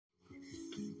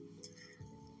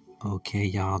Okay,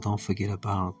 y'all, don't forget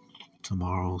about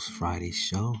tomorrow's Friday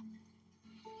show.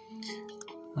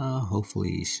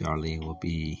 Hopefully, Charlene will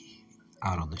be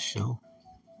out on the show.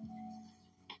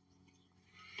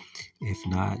 If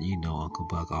not, Uncle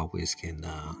Buck always can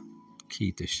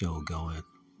keep the show going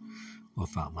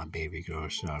without my baby girl,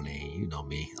 Charlene. You know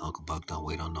me, Uncle Buck don't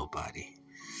wait on nobody.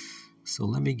 So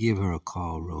let me give her a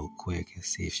call real quick and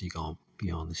see if she's going to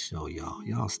be on the show, y'all.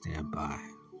 Y'all stand by.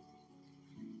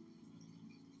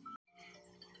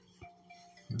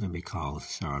 Let me call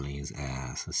Charlene's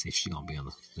ass and see if she's going to be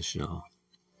on the show.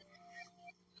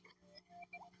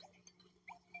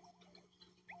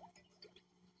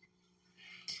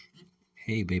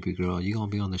 Hey, baby girl, you going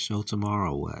to be on the show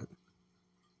tomorrow or what?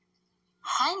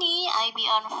 Honey, I be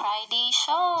on Friday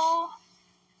show.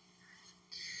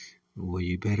 Well,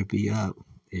 you better be up.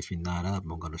 If you're not up,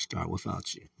 I'm going to start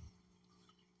without you.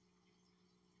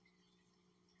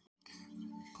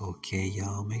 Okay,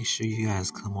 y'all, make sure you guys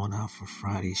come on out for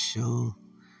Friday's show.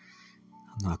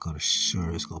 I'm not sure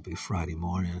it's going to be Friday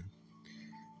morning,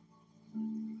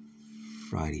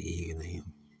 Friday evening.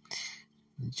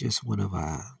 Just whenever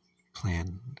I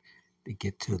plan to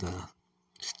get to the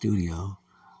studio,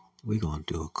 we're going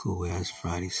to do a cool-ass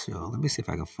Friday show. Let me see if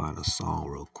I can find a song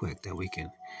real quick that we can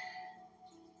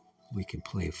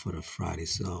play for the Friday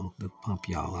show to pump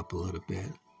y'all up a little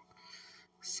bit.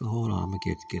 So hold on, I'm going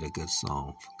to get a good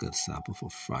song, good sample for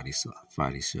Friday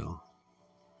show.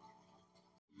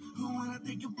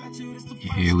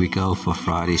 Here we go for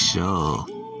Friday show.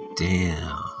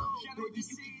 Damn.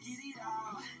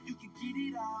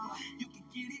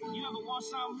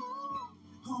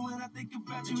 When I think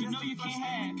about you, you can't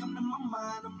have. Come to my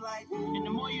mind, I'm like, and the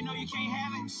more you know you can't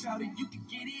have it, shout it, you can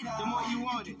get it all. The more you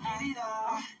want it, get it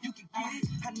all. You can get it.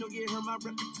 I know you heard my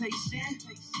reputation.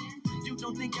 You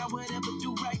don't think I would ever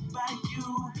do right by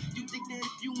you. You think that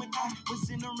if you and I was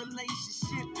in a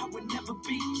relationship, I would never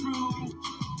be true.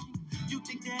 You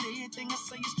think that everything I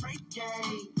say is straight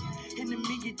game, and to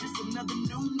me it's just another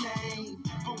new name.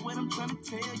 But what I'm trying to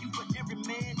tell you, for every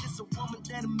man, there's a woman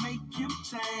that'll make him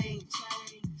change.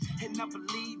 And I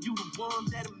believe you the one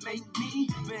that'll make me.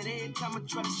 But every time I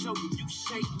try to show you, you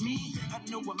shake me. I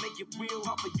know I make it real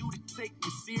hard for you to take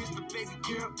me serious, but baby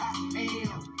girl, I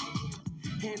am.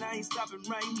 And I ain't stopping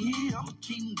right here, I'ma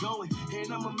keep going.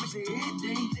 And I'ma make sure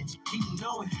everything that you keep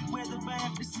knowing. Whether I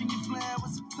have to sing you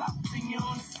flowers or talk to you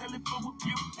on the sell it for a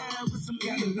few hours, I'm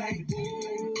got like,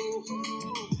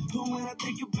 ooh. But when I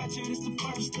think about you, that's the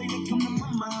first thing that come to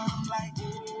my mind. I'm like,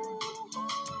 ooh.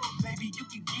 Baby, you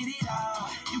can get it all.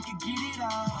 You can get it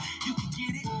all. You can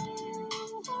get it.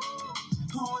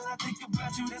 But when I think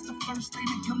about you, that's the first thing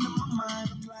that come to my mind.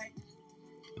 I'm like,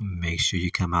 make sure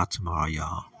you come out tomorrow,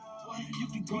 y'all. You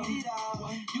can get it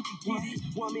all, you can get it.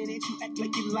 1 minute you act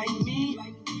like you like me,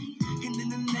 and then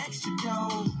the next you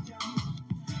don't.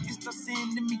 You start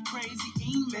sending me crazy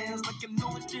emails like I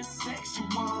know it's just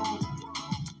sexual.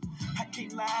 I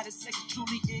can't lie, the sex is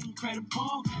truly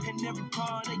incredible, and every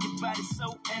part of your body's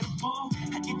so edible.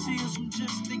 I get chills from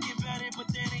just thinking about it, but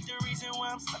that ain't the reason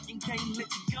why I'm stuck and can't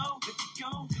let you go, let you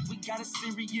go. We got a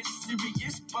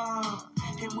serious bond,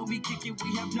 and when we kick it,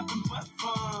 we have nothing but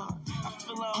fun. I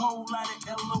feel a whole lot of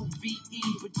LOVE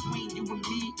between you and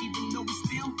me, even though we're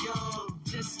still young.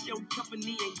 Just your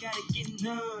company ain't gotta get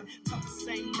none. Talk the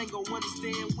same lingo,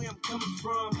 understand where I'm coming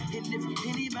from. And if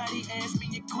anybody asks me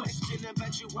a question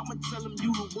about you, I'ma tell them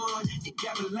you the one. You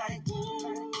got me like,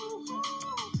 ooh.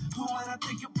 When I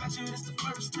think about you, that's the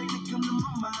first thing that come to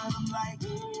my mind. I'm like,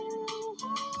 ooh.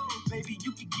 Baby,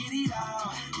 you can get it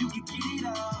all. You can get it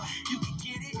all. You can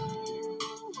get it.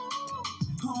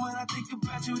 When I think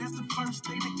about you, that's the first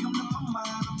thing that come to my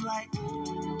mind. I'm like,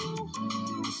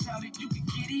 ooh. Shout it, you can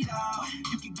get it all.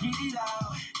 You can get it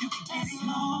all. You can get it. As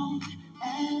long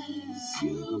as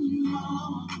you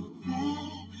know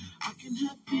that I can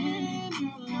have any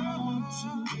girl to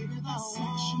give it that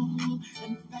sexual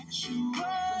and factual,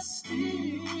 but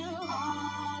still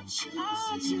I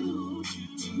choose you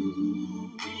to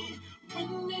be.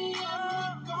 When the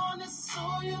other gone is so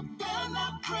you better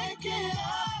not break it up.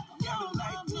 No.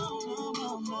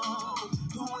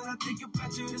 But when I think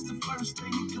about you, that's the first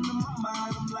thing that come to my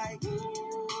mind. I'm like,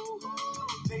 ooh,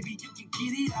 baby, you can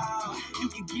get it all. You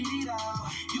can get it all.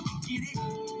 You can get it.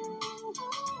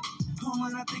 But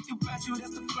when I think about you,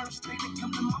 that's the first thing that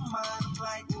come to my mind. I'm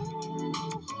like, ooh,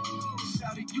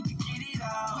 shout it, you can get it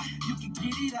all. You can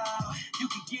get it all. You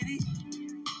can get it.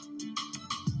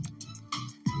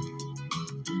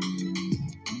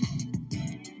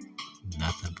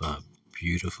 Nothing but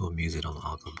beautiful music on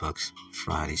Uncle Buck's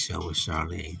Friday show with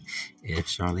Charlene. If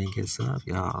Charlene gets up,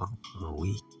 y'all,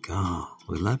 we go.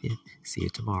 We love you. See you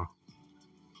tomorrow.